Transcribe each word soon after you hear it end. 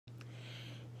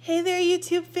Hey there,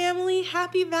 YouTube family.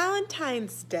 Happy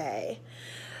Valentine's Day.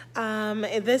 And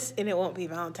it won't be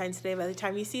Valentine's Day by the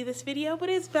time you see this video, but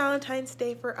it's Valentine's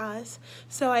Day for us.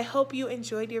 So I hope you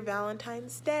enjoyed your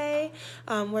Valentine's Day,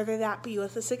 whether that be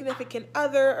with a significant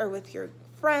other or with your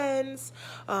friends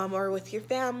or with your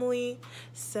family.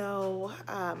 So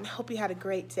I hope you had a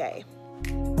great day.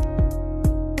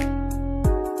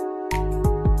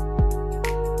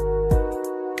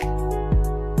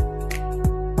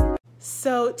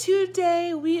 So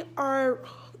today we are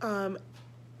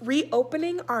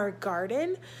reopening our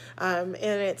garden, and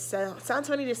it sounds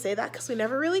funny to say that because we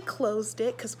never really closed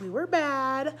it because we were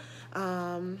bad.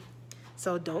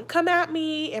 So don't come at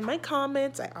me in my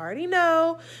comments. I already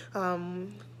know.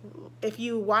 If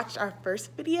you watched our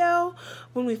first video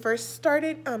when we first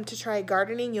started to try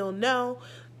gardening, you'll know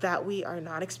that we are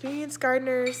not experienced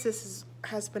gardeners. This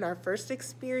has been our first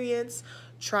experience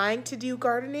trying to do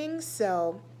gardening.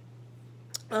 So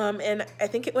and I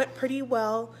think it went pretty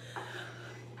well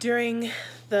during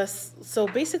so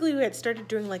basically we had started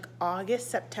during like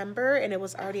August, September, and it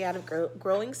was already out of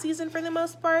growing season for the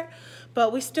most part,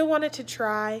 but we still wanted to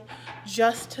try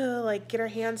just to like get our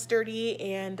hands dirty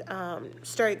and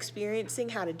start experiencing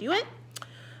how to do it.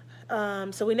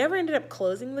 So we never ended up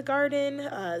closing the garden,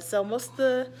 so most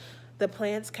of the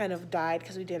plants kind of died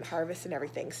because we didn't harvest and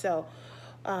everything. So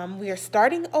we are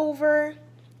starting over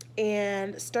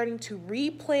and starting to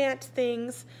replant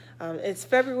things. It's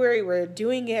February. We're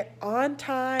doing it on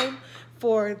time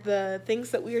for the things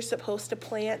that we are supposed to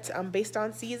plant based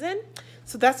on season.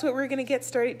 So that's what we're going to get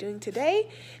started doing today,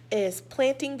 is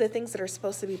planting the things that are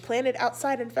supposed to be planted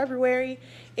outside in February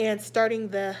and starting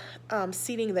the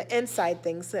seeding the inside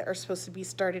things that are supposed to be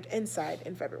started inside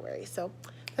in February. So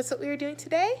that's what we are doing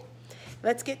today.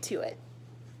 Let's get to it.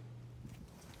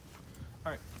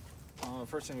 All right.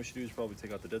 First thing we should do is probably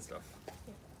take out the dead stuff.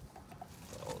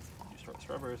 So you start with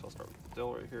strawberries, I'll start with the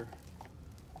dill right here.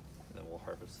 And then we'll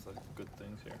harvest the good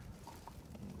things here.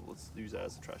 And let's use that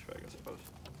as a trash bag, I suppose.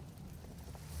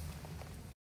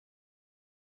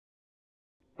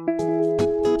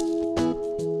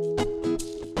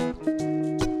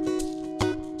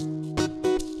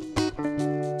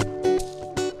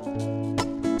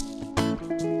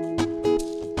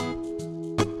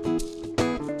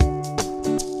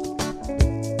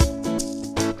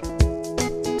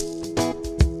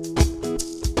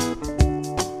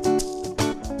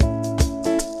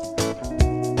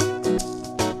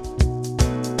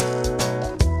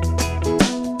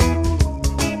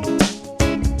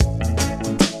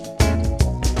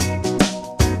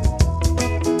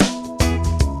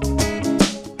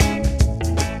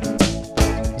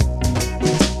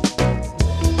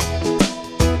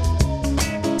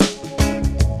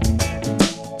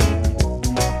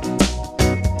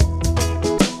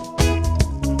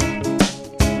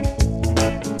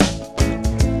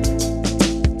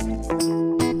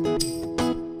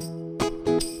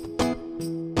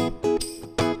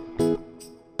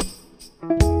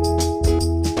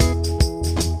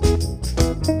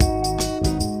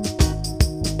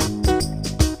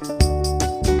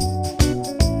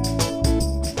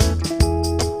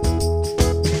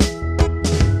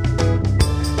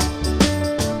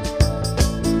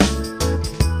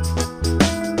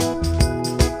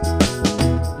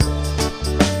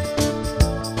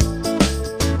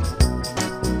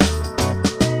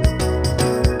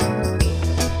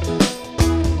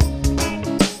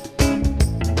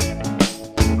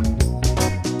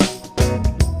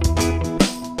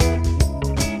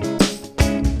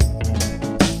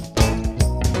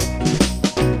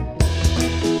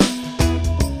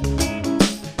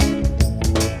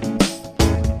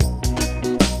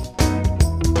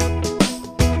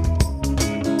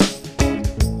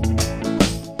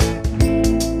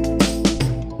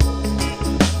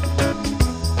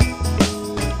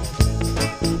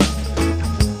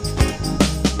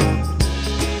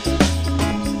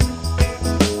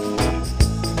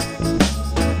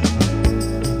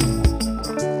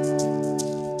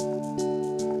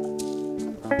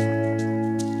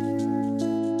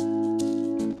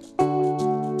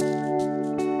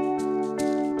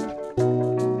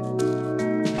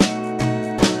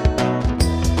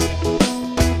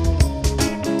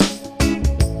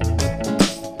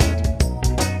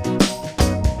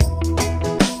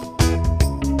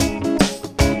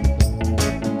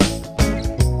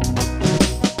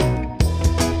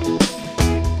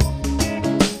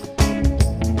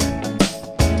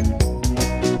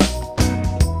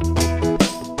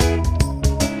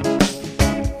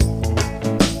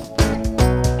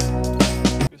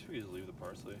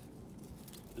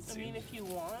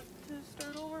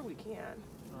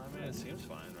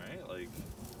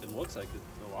 It looks like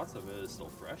lots of it is still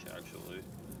fresh, actually.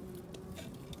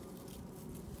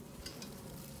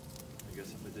 I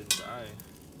guess if it didn't die.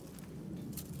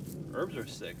 Herbs are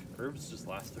sick. Herbs just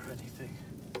last through anything.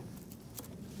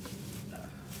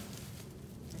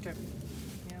 Okay.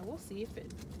 Yeah, we'll see if it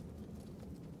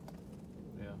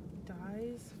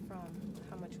dies from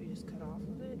how much we just cut off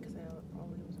of it, because I know it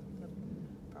probably wasn't the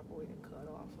proper way to cut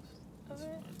off of That's it.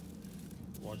 fine.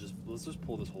 Well, let's just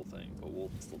pull this whole thing, but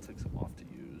we'll still take some off to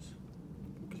use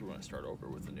because we're going to start over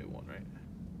with a new one, right?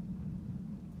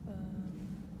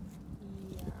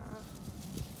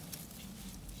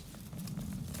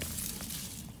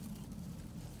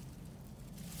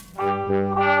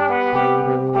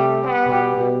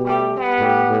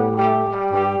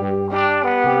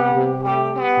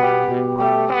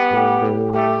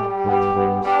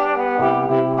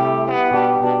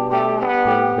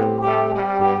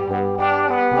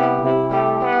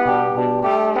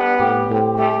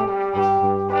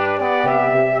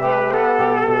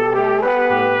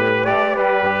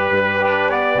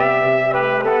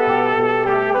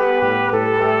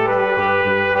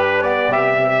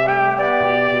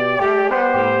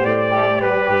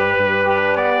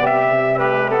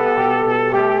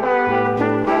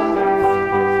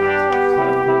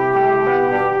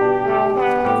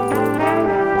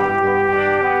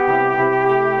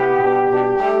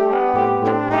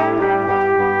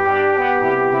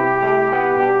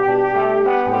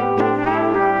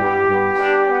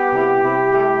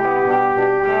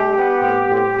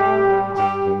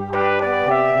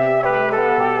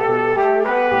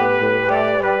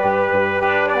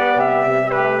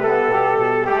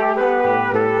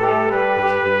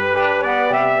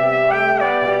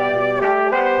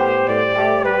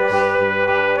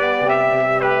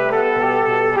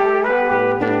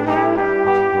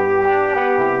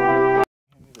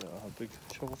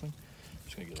 Shovel thing. I'm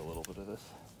just gonna get a little bit of this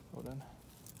put in.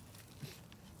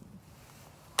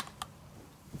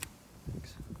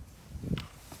 Thanks.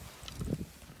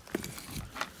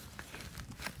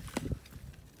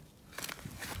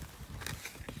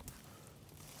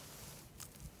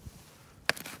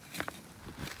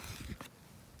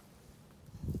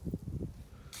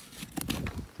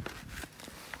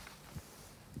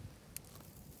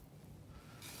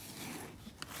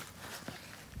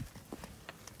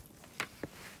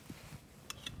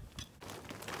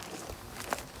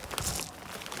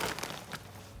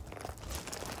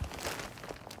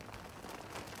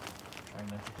 Trying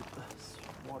not to hit this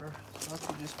water. So that's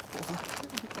what just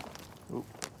pull. Oop.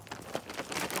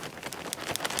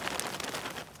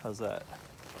 How's that?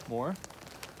 More?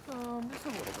 Just a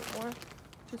little bit more.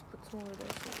 Just put some more there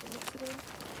so we can mix it in.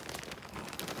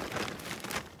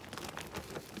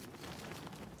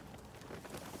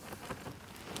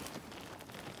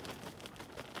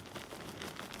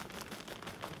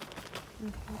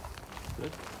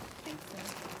 Good? I think so.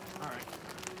 Alright.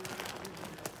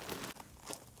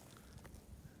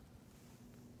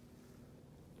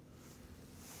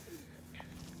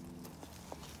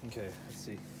 Okay, let's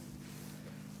see.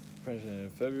 Printed in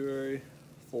February.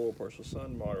 Full partial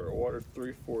sun, moderate water,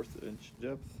 3/4 inch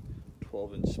depth,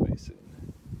 12-inch spacing.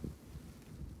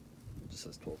 It just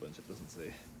says 12 inch, it doesn't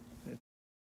say.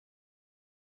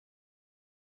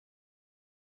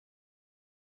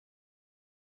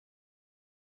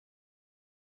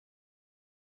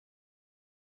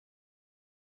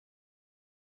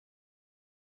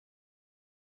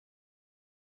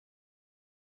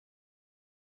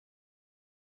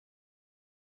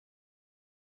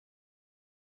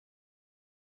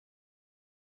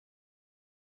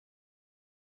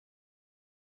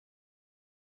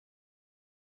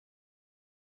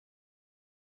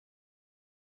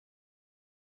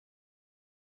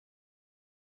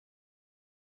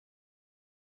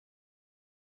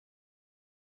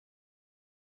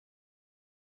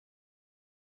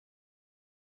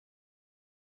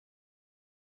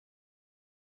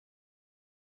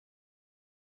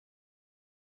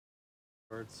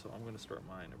 So I'm going to start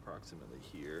mine approximately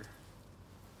here.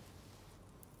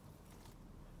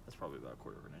 That's probably about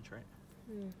 1/4 inch, right?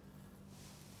 Mm. And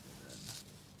then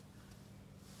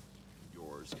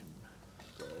yours can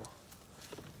go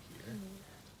here.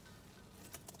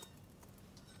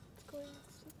 What's going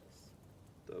next to this?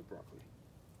 The broccoli.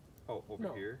 Oh, over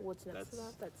no, here? What's next to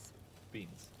that? That's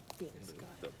beans. beans. In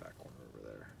Got the it. back corner over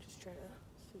there. Just trying to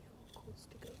see how close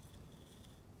to go.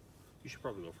 You should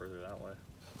probably go further that way.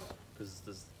 Because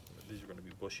these are going to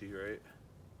be bushy, right?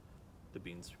 The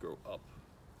beans grow up,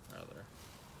 rather.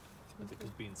 I think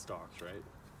because bean stalks, right?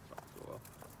 Stalks go up.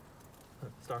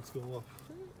 Stalks go up.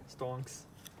 Stonks.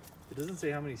 It doesn't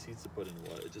say how many seeds to put in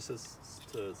what. It just says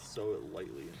to sow it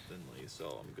lightly and thinly. So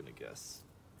I'm going to guess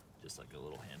just like a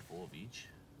little handful of each.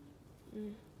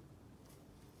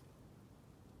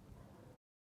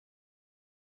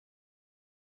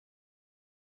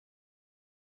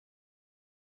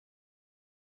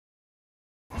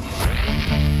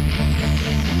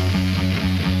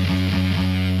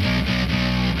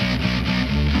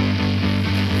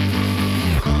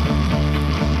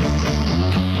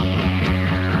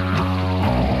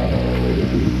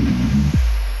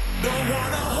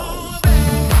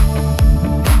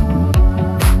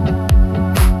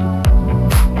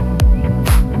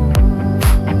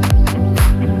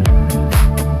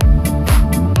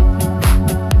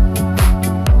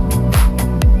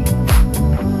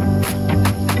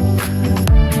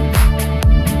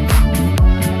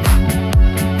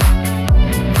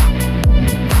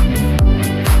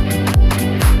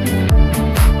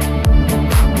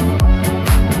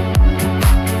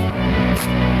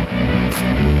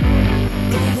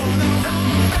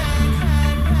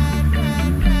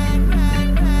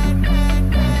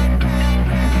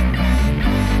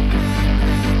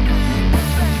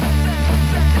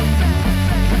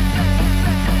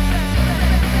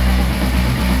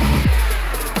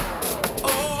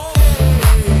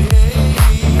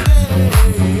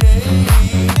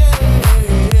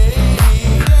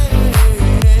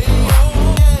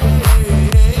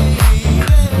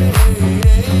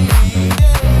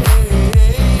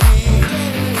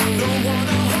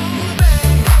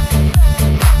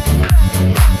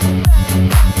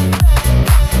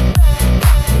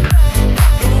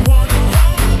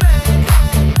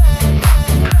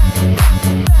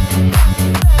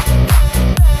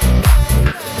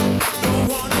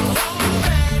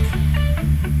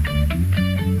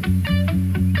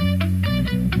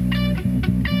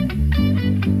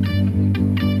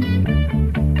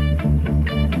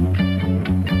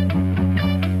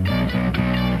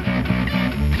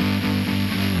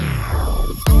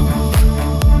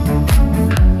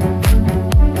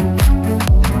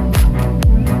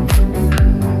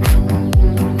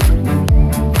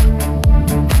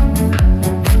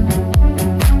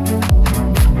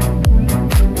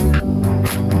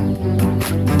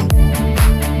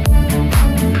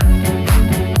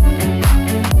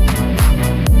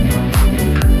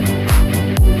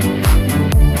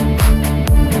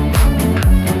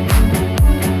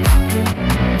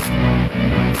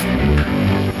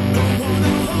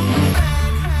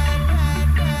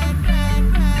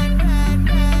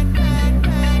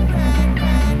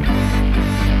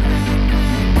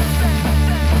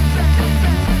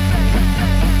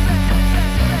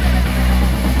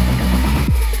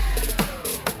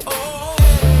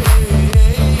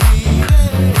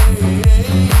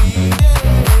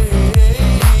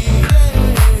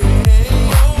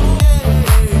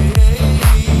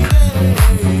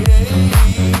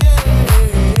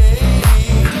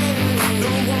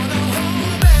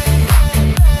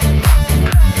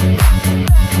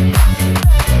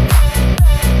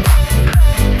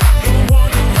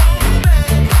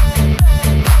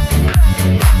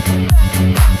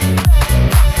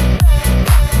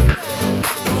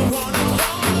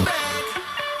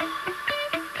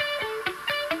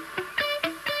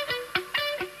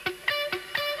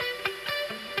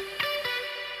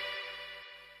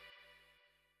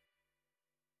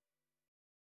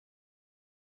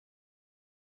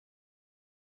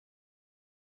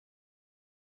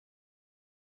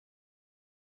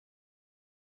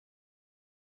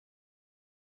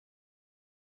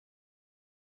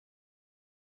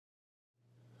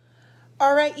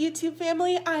 All right, YouTube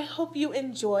family, I hope you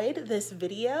enjoyed this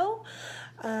video.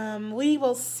 We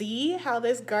will see how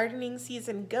this gardening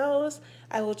season goes.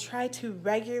 I will try to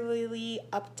regularly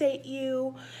update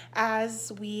you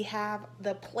as we have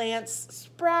the plants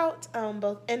sprout,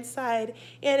 both inside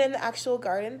and in the actual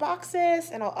garden boxes,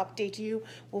 and I'll update you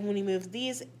when we move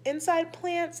these inside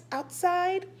plants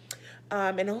outside.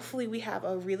 And hopefully we have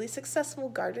a really successful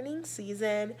gardening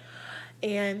season.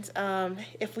 And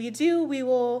if we do, we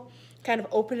will kind of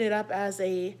open it up as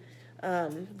a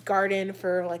garden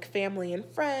for like family and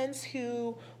friends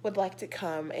who would like to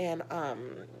come and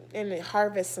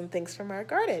harvest some things from our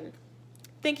garden.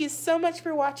 Thank you so much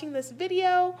for watching this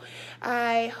video.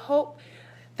 I hope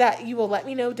that you will let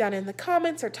me know down in the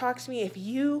comments or talk to me if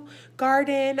you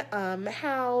garden,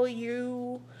 how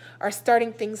you are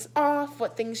starting things off,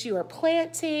 what things you are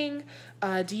planting.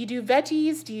 Do you do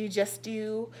veggies? Do you just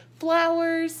do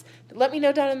flowers? Let me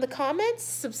know down in the comments.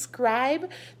 Subscribe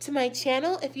to my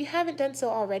channel if you haven't done so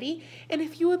already. And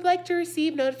if you would like to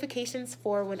receive notifications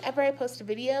for whenever I post a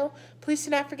video, please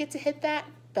do not forget to hit that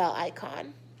bell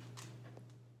icon.